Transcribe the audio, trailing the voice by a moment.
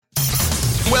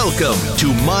Welcome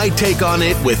to My Take on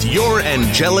It with Your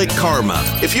Angelic Karma.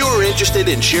 If you are interested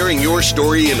in sharing your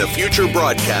story in a future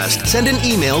broadcast, send an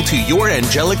email to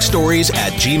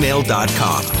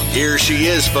yourangelicstories@gmail.com. Here she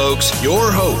is, folks,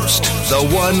 your host, the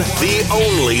one, the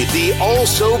only, the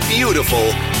also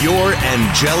beautiful, Your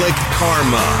Angelic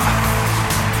Karma.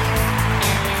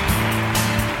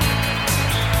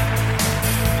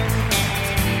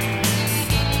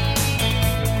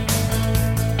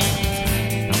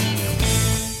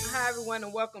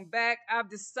 And welcome back. I have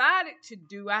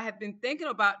been thinking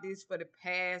about this for the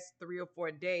past 3 or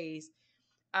 4 days.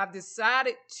 I've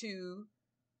decided to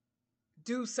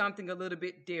do something a little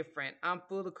bit different. I'm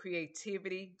full of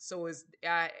creativity, so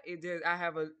I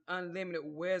have an unlimited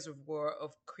reservoir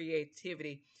of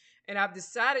creativity. And I've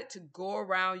decided to go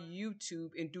around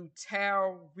YouTube and do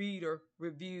tarot reader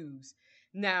reviews.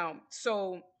 Now,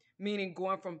 meaning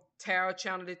going from tarot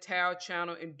channel to tarot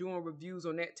channel and doing reviews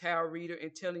on that tarot reader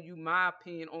and telling you my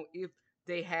opinion on if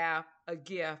they have a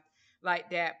gift like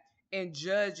that, and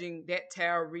judging that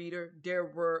tarot reader, their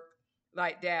work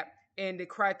like that. And the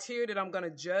criteria that I'm going to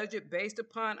judge it based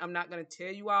upon, I'm not going to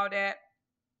tell you all that.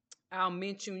 I'll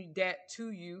mention that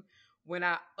to you when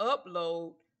I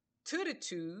upload to the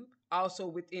tube, also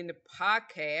within the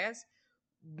podcast,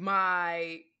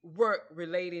 my work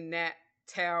relating that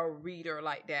tarot reader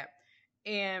like that.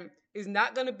 And it's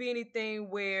not going to be anything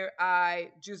where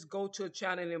I just go to a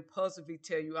channel and impulsively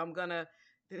tell you. I'm going to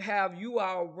have you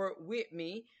all work with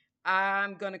me.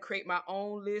 I'm going to create my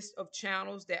own list of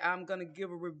channels that I'm going to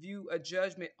give a review, a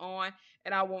judgment on.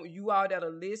 And I want you all that are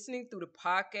listening through the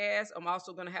podcast. I'm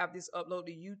also going to have this upload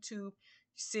to YouTube.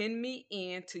 Send me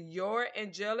in to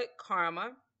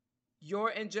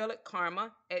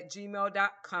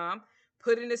yourangelickarma@gmail.com.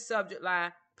 Put in the subject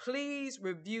line, please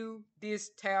review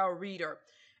this tarot reader,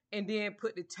 and then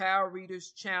put the tarot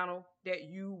reader's channel that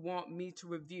you want me to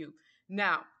review.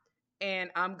 Now,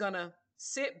 and I'm going to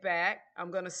sit back.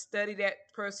 I'm going to study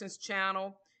that person's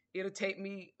channel. It'll take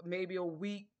me maybe a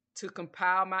week to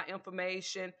compile my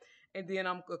information, and then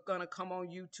I'm going to come on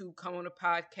YouTube, come on the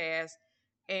podcast,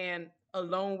 and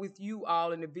along with you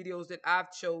all in the videos that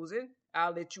I've chosen,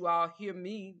 I'll let you all hear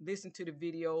me, listen to the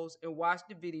videos, and watch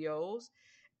the videos.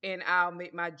 And I'll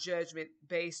make my judgment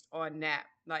based on that,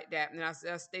 like that. And I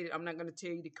stated, I'm not going to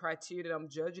tell you the criteria that I'm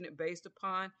judging it based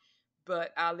upon,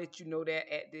 but I'll let you know that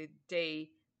at the day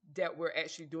that we're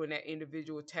actually doing that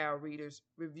individual tarot readers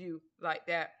review, like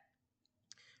that.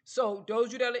 So those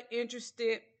of you that are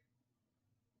interested,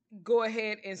 go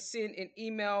ahead and send an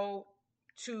email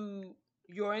to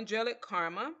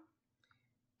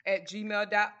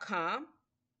yourangelickarma@gmail.com.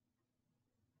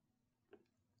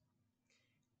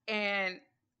 And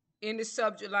in the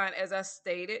subject line, as I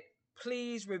stated,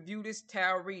 please review this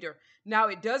tarot reader. Now,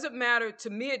 it doesn't matter, to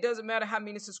me, it doesn't matter how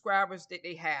many subscribers that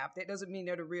they have. That doesn't mean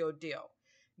they're the real deal.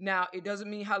 Now, it doesn't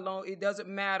mean how long, it doesn't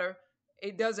matter,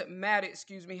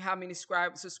 how many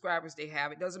subscribers they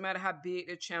have. It doesn't matter how big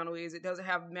their channel is. It doesn't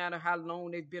matter how long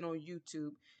they've been on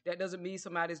YouTube. That doesn't mean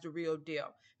somebody's the real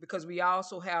deal. Because we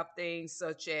also have things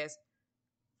such as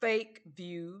fake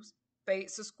views, fake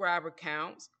subscriber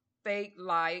counts, fake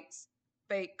likes,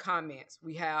 fake comments.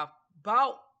 We have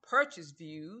purchase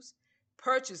views,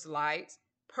 purchase likes,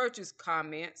 purchase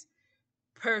comments,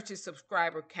 purchase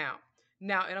subscriber count.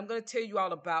 Now, and I'm going to tell you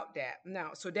all about that.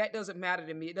 Now, so that doesn't matter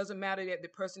to me. It doesn't matter that the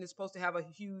person is supposed to have a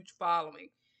huge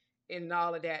following and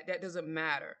all of that. That doesn't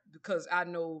matter because I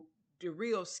know the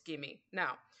real skimming.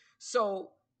 Now,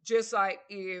 so just like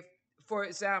if, for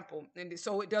example, and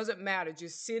so it doesn't matter.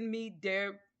 Just send me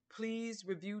please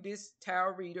review this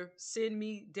tarot reader. Send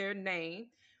me their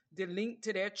name, the link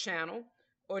to their channel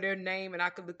or their name, and I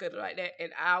can look at it like that,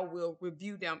 and I will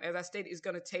review them. As I stated, it's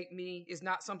going to take me, it's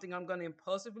not something I'm going to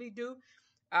impulsively do.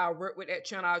 I'll work with that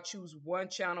channel. I'll choose one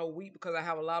channel a week because I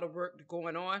have a lot of work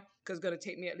going on, because it's going to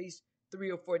take me at least 3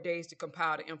 or 4 days to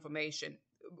compile the information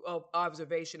of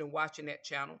observation and watching that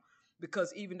channel.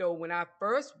 Because even though when I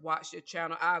first watched the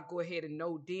channel, I'll go ahead and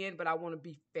know then, but I want to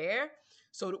be fair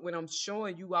so that when I'm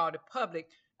showing you all the public,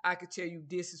 I could tell you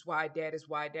this is why, that is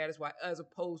why, that is why, as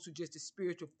opposed to just the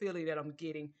spiritual feeling that I'm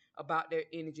getting about their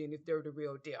energy and if they're the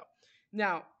real deal.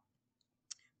 Now,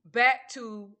 back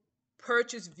to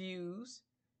purchase views,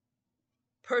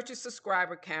 purchase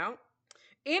subscriber count.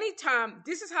 Anytime,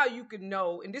 this is how you can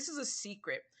know, and this is a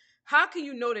secret. How can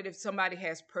you know that if somebody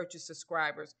has purchase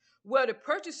subscribers? Well, to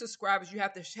purchase subscribers, you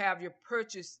have to have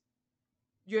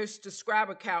your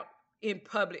subscriber count in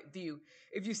public view.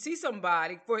 If you see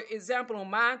somebody, for example, on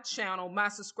my channel, my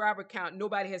subscriber count,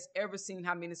 nobody has ever seen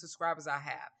how many subscribers I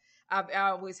have. I've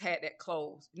always had that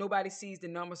closed. Nobody sees the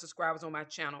number of subscribers on my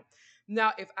channel.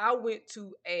 Now, if I went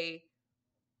to a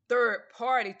third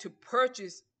party to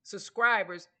purchase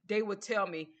subscribers, they would tell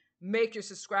me, make your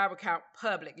subscriber account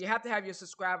public. You have to have your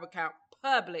subscriber account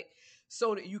public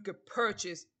so that you could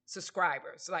purchase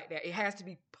subscribers like that. It has to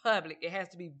be public. It has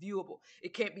to be viewable.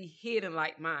 It can't be hidden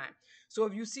like mine. So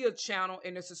if you see a channel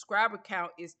and the subscriber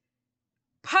count is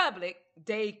public,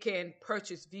 they can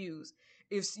purchase views.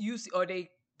 If you see, or they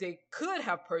could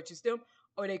have purchased them,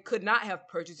 or they could not have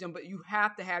purchased them, but you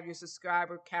have to have your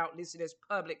subscriber count listed as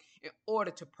public in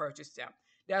order to purchase them.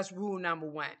 That's rule number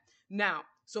one. Now,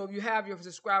 so if you have your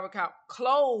subscriber count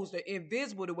closed or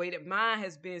invisible the way that mine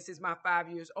has been since my 5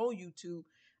 years on YouTube,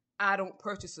 I don't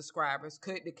purchase subscribers.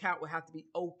 The account will have to be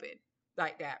open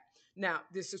like that. Now,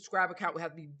 this subscriber count will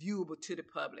have to be viewable to the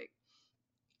public.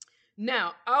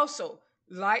 Now, also,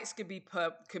 likes can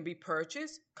be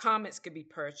purchased, comments can be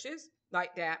purchased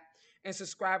like that, and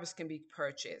subscribers can be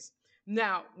purchased.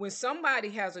 Now, when somebody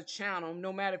has a channel,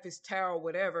 no matter if it's tarot or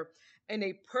whatever, and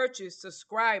they purchase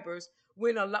subscribers,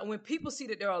 when people see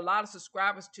that there are a lot of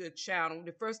subscribers to a channel,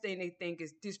 the first thing they think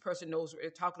is this person knows what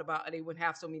they're talking about, and they wouldn't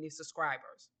have so many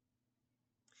subscribers.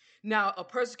 Now, a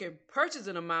person can purchase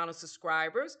an amount of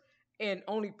subscribers and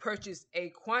only purchase a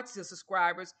quantity of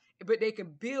subscribers, but they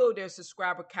can build their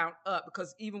subscriber count up,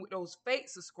 because even with those fake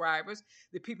subscribers,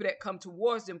 the people that come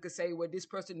towards them could say, well, this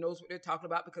person knows what they're talking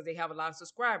about because they have a lot of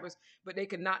subscribers, but they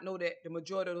could not know that the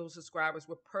majority of those subscribers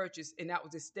were purchased, and that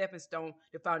was the stepping stone,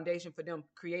 the foundation for them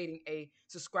creating a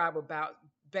subscriber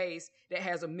base that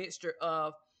has a mixture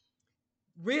of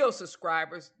real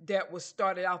subscribers that was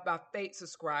started off by fake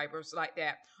subscribers like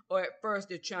that. Or at first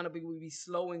their channel will be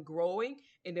slow and growing,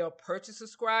 and they'll purchase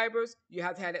subscribers. You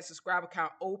have to have that subscriber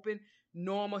count open.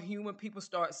 Normal human people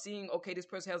start seeing, okay, this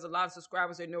person has a lot of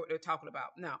subscribers. They know what they're talking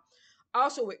about. Now,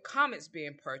 also with comments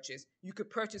being purchased, you could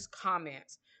purchase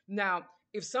comments. Now,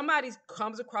 if somebody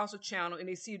comes across a channel and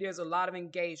they see there's a lot of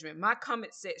engagement, my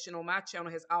comment section on my channel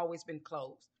has always been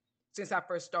closed since I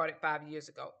first started 5 years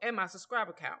ago, and my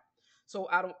subscriber count. So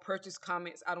I don't purchase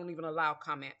comments. I don't even allow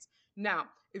comments. Now,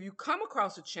 if you come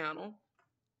across a channel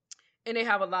and they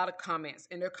have a lot of comments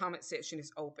and their comment section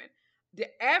is open, the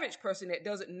average person that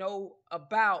doesn't know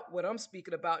about what I'm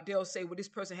speaking about, they'll say, well, this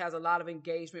person has a lot of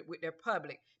engagement with their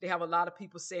public. They have a lot of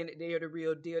people saying that they're the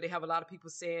real deal. They have a lot of people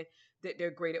saying that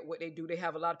they're great at what they do. They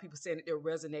have a lot of people saying that they're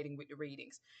resonating with the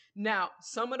readings. Now,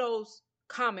 some of those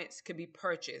comments can be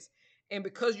purchased. And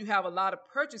because you have a lot of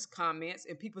purchase comments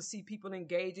and people see people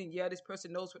engaging, yeah, this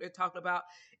person knows what they're talking about,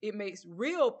 it makes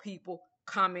real people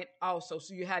comment also.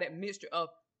 So you have that mixture of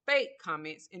fake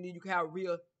comments, and then you can have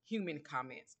real human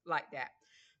comments like that.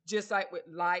 Just like with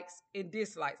likes and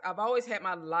dislikes. I've always had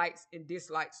my likes and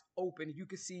dislikes open. You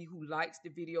can see who likes the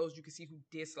videos. You can see who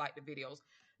dislikes the videos.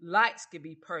 Likes can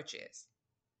be purchased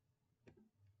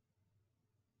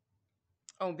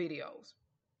on videos.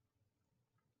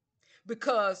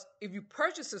 Because if you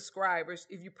purchase subscribers,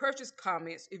 if you purchase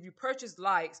comments, if you purchase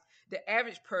likes, the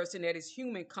average person that is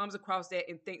human comes across that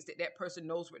and thinks that that person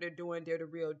knows what they're doing. They're the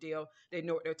real deal. They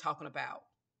know what they're talking about.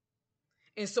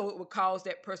 And so it would cause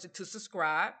that person to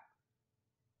subscribe,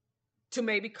 to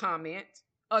maybe comment,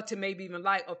 or to maybe even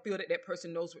like or feel that that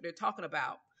person knows what they're talking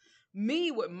about. Me,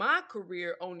 with my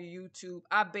career on the YouTube,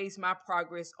 I base my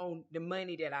progress on the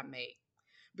money that I make.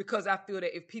 Because I feel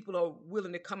that if people are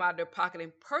willing to come out of their pocket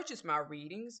and purchase my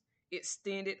readings,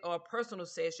 extended or a personal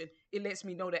session, it lets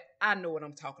me know that I know what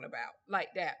I'm talking about,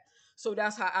 like that. So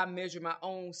that's how I measure my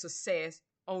own success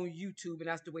on YouTube, and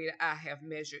that's the way that I have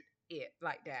measured it,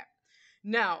 like that.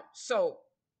 Now, so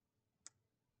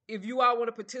if you all want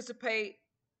to participate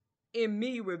in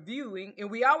me reviewing, and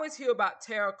we always hear about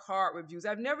tarot card reviews.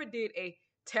 I've never did a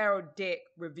tarot deck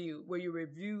review where you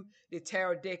review the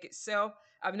tarot deck itself.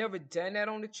 I've never done that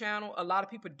on the channel. A lot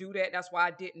of people do that. That's why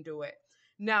I didn't do it.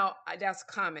 Now, that's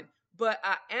common. But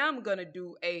I am going to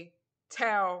do a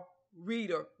tarot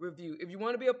reader review. If you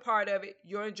want to be a part of it,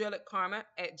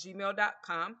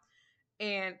 yourangelic@gmail.com,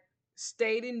 and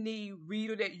state in the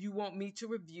reader that you want me to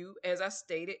review, as I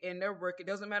stated, in their work. It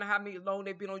doesn't matter how long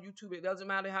they've been on YouTube. It doesn't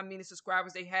matter how many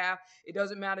subscribers they have. It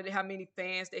doesn't matter how many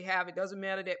fans they have. It doesn't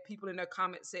matter that people in their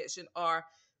comment section are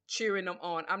cheering them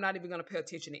on. I'm not even going to pay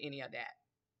attention to any of that.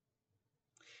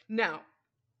 Now,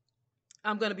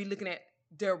 I'm going to be looking at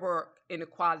their work and the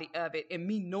quality of it, and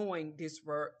me knowing this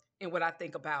work and what I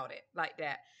think about it, like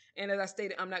that. And as I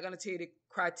stated, I'm not going to tell you the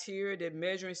criteria, the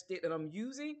measuring stick that I'm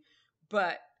using,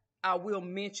 but I will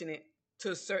mention it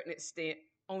to a certain extent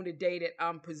on the day that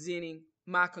I'm presenting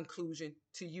my conclusion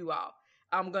to you all.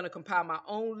 I'm going to compile my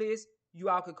own list. You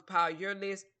all can compile your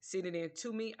list, send it in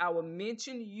to me. I will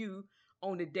mention you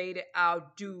on the day that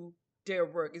I'll do their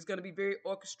work. It's going to be very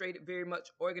orchestrated, very much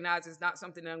organized. It's not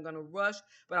something that I'm going to rush,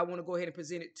 but I want to go ahead and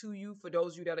present it to you for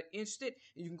those of you that are interested.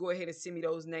 And you can go ahead and send me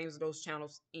those names of those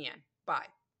channels in. Bye.